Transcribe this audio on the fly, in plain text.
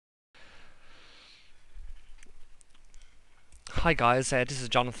Hi guys, this is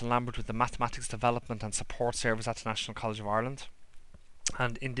Jonathan Lambert with the Mathematics Development and Support Service at the National College of Ireland.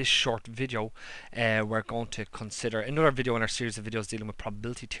 And in this short video, we're going to consider another video in our series of videos dealing with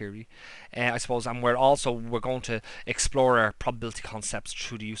probability theory, I suppose, and we're going to explore our probability concepts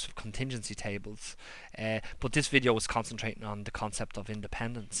through the use of contingency tables. But this video is concentrating on the concept of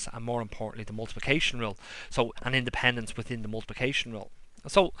independence, and more importantly, the multiplication rule. So, an independence within the multiplication rule.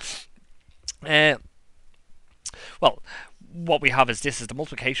 So, well, what we have is this: is the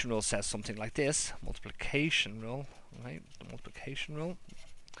multiplication rule says something like this. Multiplication rule, right? The multiplication rule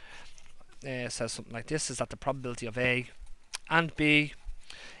says something like this: is that the probability of A and B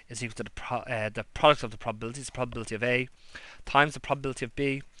is equal to the product of the probabilities, the probability of A times the probability of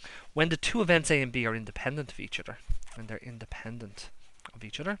B, when the two events A and B are independent of each other. When they're independent of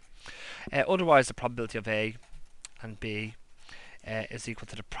each other. Otherwise, the probability of A and B is equal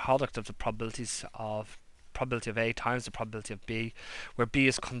to the product of the probabilities of probability of A times the probability of B, where B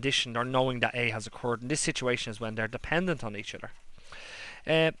is conditioned or knowing that A has occurred. And this situation is when they're dependent on each other.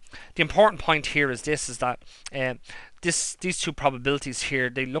 The important point here is this: is that these two probabilities here,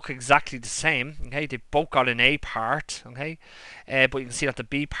 they look exactly the same. Okay, they both got an A part. Okay, but you can see that the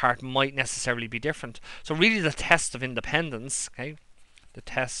B part might necessarily be different. So really, the test of independence, okay, the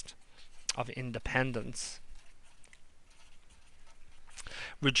test of independence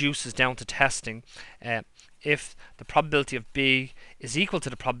reduces down to testing if the probability of B is equal to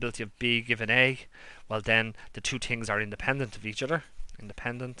the probability of B given A, well then the two things are independent of each other.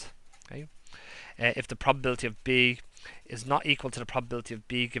 Independent. Okay. If the probability of B is not equal to the probability of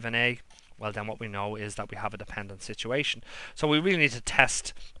B given A, well then what we know is that we have a dependent situation. So we really need to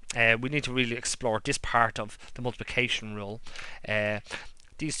test, we need to really explore this part of the multiplication rule.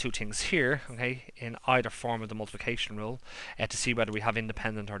 These two things here, okay, in either form of the multiplication rule, to see whether we have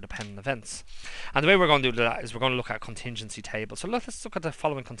independent or dependent events. And the way we're going to do that is we're going to look at contingency tables. So let's look at the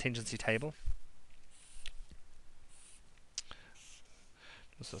following contingency table.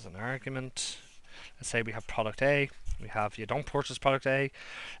 This is an argument. Let's say we have product A, we have you don't purchase product A.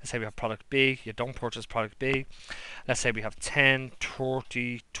 Let's say we have product B, you don't purchase product B. Let's say we have 10,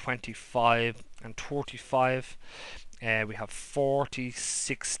 30, 25 and 35. We have 40,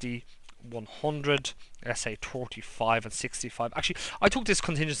 60, 100, let's say 35 and 65. Actually, I took this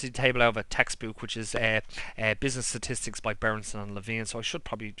contingency table out of a textbook, which is Business Statistics by Berenson and Levine, so I should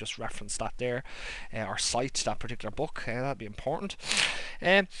probably just reference that there, or cite that particular book. That'd be important.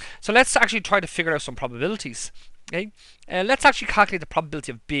 So let's actually try to figure out some probabilities. Okay, let's actually calculate the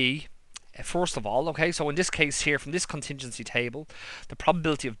probability of B first of all. Okay, so in this case here, from this contingency table, the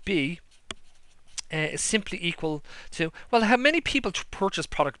probability of B is simply equal to, well, how many people purchase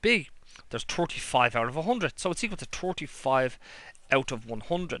product B? There's 35 out of 100, so it's equal to 35 out of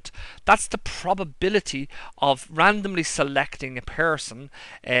 100. That's the probability of randomly selecting a person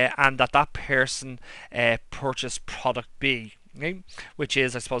and that person purchased product B, okay? Which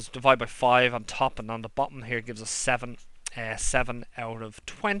is, I suppose, divide by 5 on top, and on the bottom here gives us 7 out of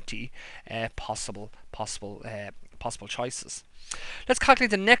 20 possible choices. Let's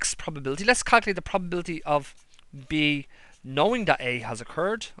calculate the next probability. Let's calculate the probability of B knowing that A has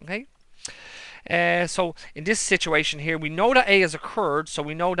occurred. Okay. So in this situation here, we know that A has occurred, so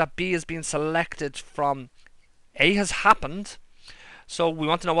we know that B is being selected from A has happened. So we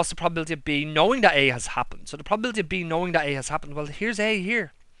want to know what's the probability of B knowing that A has happened. So the probability of B knowing that A has happened, well, here's A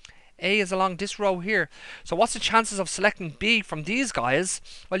here. A is along this row here. So what's the chances of selecting B from these guys?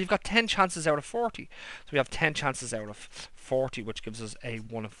 Well, you've got 10 chances out of 40. So we have 10 chances out of 40, which gives us a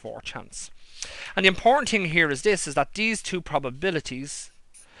 1 in 4 chance. And the important thing here is this: is that these two probabilities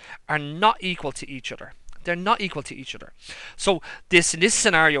are not equal to each other. They're not equal to each other. So in this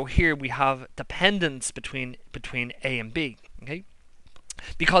scenario here, we have dependence between A and B. Okay.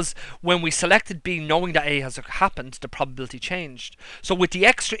 Because when we selected B knowing that A has happened, the probability changed. So with the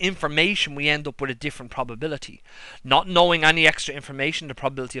extra information, we end up with a different probability. Not knowing any extra information, the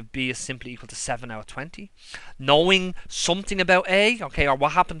probability of B is simply equal to 7 out of 20. Knowing something about A, okay, or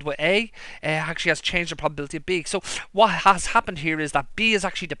what happened with A, actually has changed the probability of B. So what has happened here is that B is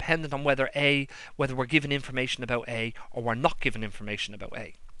actually dependent on whether we're given information about A or we're not given information about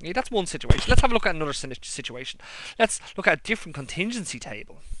A. Okay, that's one situation. Let's have a look at another situation. Let's look at a different contingency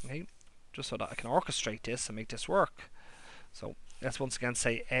table. Okay, just so that I can orchestrate this and make this work. So let's once again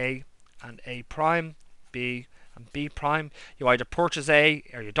say A and A prime, B and B prime. You either purchase A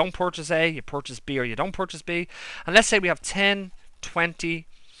or you don't purchase A. You purchase B or you don't purchase B. And let's say we have 10, 20